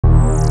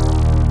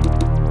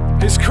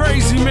It's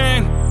crazy,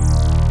 man.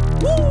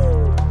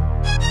 Woo!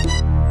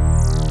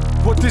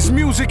 What this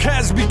music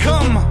has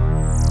become.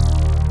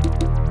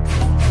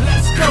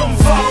 Let's go. Come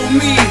follow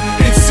me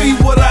and see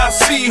what I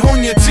see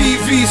on your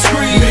TV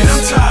screen. Man,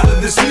 I'm tired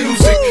of this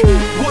music.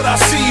 What I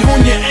see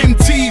on your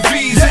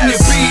MTVs and your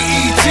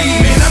BET.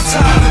 Man, I'm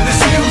tired of this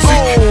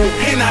music.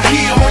 And I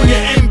hear on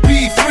your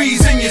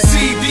MP3s and your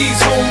CDs,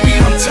 homie.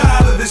 I'm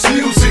tired of this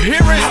music.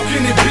 How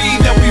can it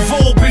be that we've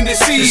all been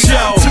deceived?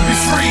 To be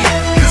free,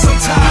 cause I'm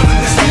tired of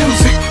this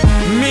music.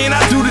 Man,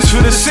 I do this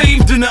for the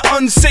saved and the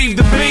unsaved,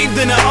 the bathed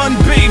and the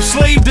unbathed,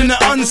 slaved and the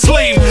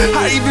unslaved.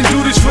 I even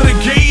do this for the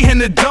gay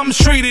and the dumb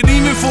straight, and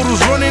even for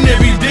those running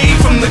every day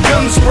from the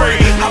gun spray.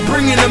 I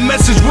bring in a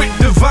message with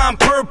divine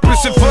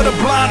purpose, and for the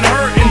blind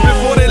hurting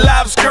before their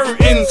lives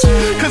curtains.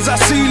 Cause I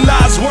see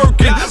lies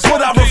working,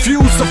 but I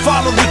refuse to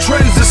follow the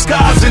trends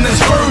disguising as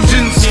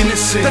virgins.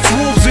 That's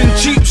wolves in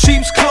cheap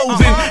sheep's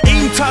clothing.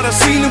 Ain't tired of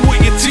seeing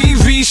what your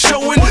TV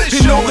showing.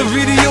 In all the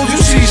videos you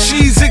see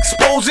she's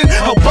exposing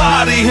her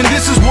body, and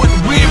this is what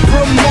we're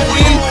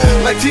promoting.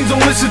 Like teens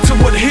don't listen to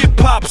what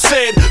hip-hop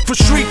said for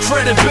street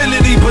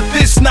credibility, but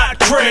this not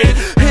cred.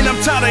 And I'm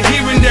tired of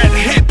hearing that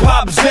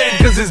hip-hop's dead,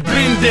 cause it's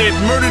been dead,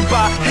 murdered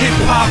by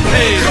hip-hop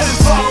heads. Come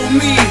follow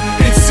me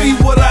and see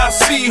what I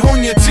see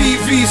on your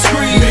TV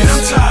screen. Man,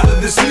 I'm tired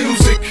of this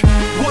music.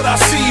 What I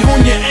see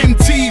on your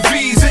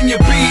MTVs and your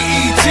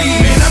BET.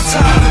 Man, I'm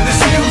tired of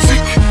this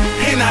music.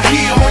 And I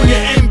hear on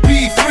your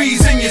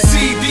MP3s and your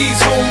CDs,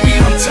 homie.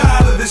 I'm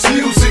tired of this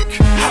music.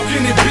 How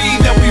can it be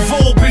that we've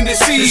all been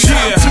deceived? It's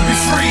time to be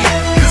free,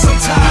 cause I'm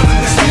tired of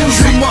this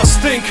music. You must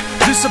think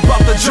this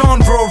about the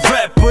genre of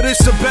rap, but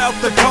it's about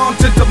the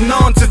content of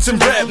nonsense and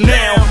rap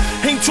now.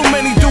 Ain't too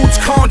many dudes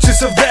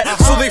conscious of that,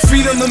 so they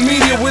feed on the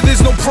media where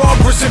there's no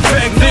progress. In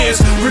fact, there's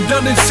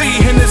redundancy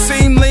in the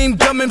same lame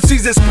dumb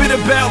MCs that spit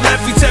about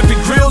Laffy Taffy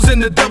grills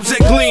and the dubs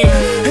that gleam.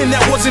 And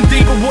that wasn't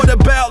deep, but what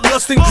about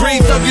lust and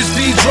greed, thuggish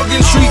deeds, drug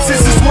and streets?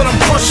 This is what I'm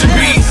crushing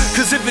me.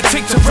 Cause if it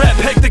takes a rap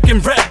hectic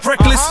and rap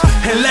reckless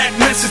and lack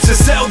message to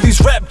sell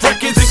these rap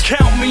records, then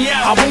count me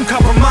out. I won't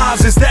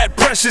compromise, it's that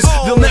precious.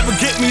 They'll never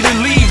get me to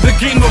leave the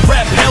game of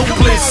rap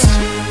helpless.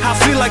 I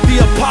feel like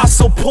the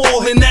Apostle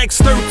Paul in Acts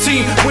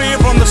 13,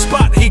 where on the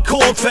spot he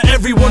called for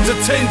everyone's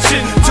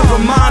attention to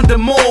remind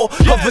them all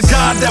of the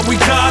God that we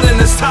got and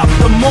has topped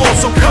them all.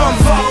 So come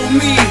follow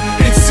me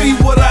and see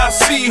what I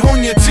see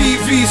on your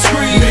TV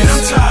screen. Man,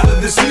 I'm tired of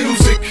this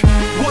music.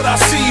 What I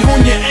see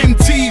on your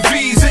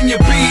MTVs and your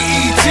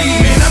BET.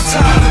 Man, I'm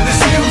tired of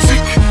this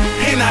music.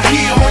 And I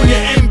hear on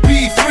your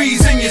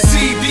MP3s and your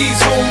CDs,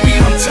 homie.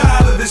 I'm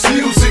tired of this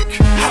music.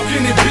 How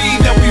can it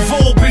be that we've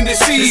all been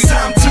deceived? It's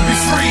time to be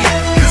free.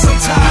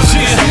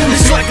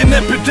 It's like an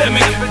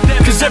epidemic,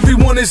 cause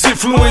everyone is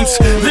influenced.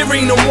 There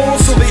ain't no moral,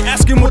 so they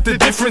asking what the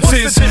difference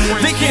is.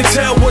 They can't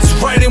tell what's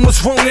right and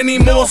what's wrong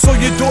anymore, so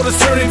your daughters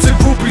turn into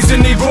groupies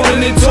and they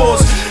rolling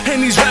indoors.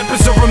 And these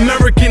rappers are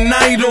American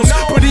idols,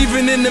 but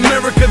even in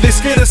America they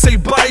scared to say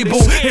Bible.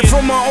 And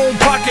from our own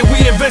pocket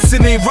we invest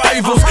in their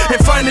rivals and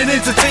find it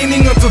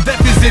entertaining until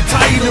death is their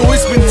title.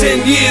 It's been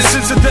 10 years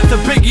since the death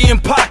of Biggie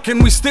and Pac,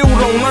 and we still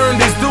don't learn.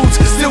 These dudes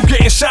still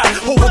getting shot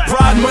over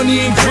pride, money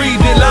and greed.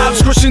 Their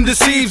lives crushing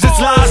deceives. It's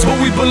lies, but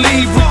we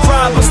believe. We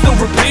cry, but still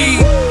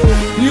repeat.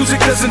 Music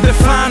doesn't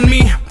define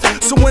me,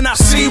 so when I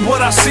see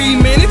what I see,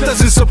 man, it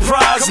doesn't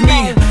surprise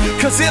me.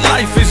 Cause their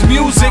life is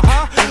music,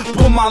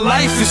 but my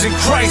life is in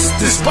Christ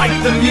despite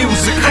the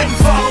music. Come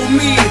follow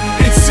me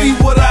and see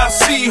what I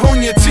see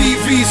on your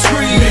TV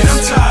screen. Man,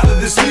 I'm tired of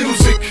this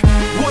music.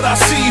 What I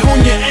see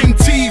on your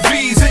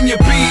MTVs and your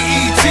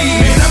BET.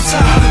 Man, I'm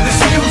tired of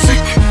this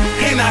music.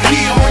 And I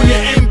hear on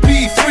your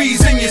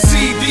MP3s and your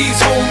CDs,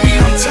 homie.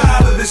 I'm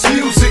tired of this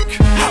music.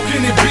 How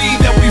can it be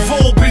that we've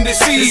all been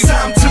deceived? It's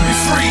time to be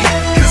free,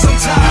 cause I'm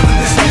tired of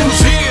this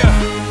music.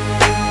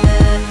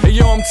 Hey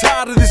yo, I'm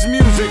tired of this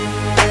music.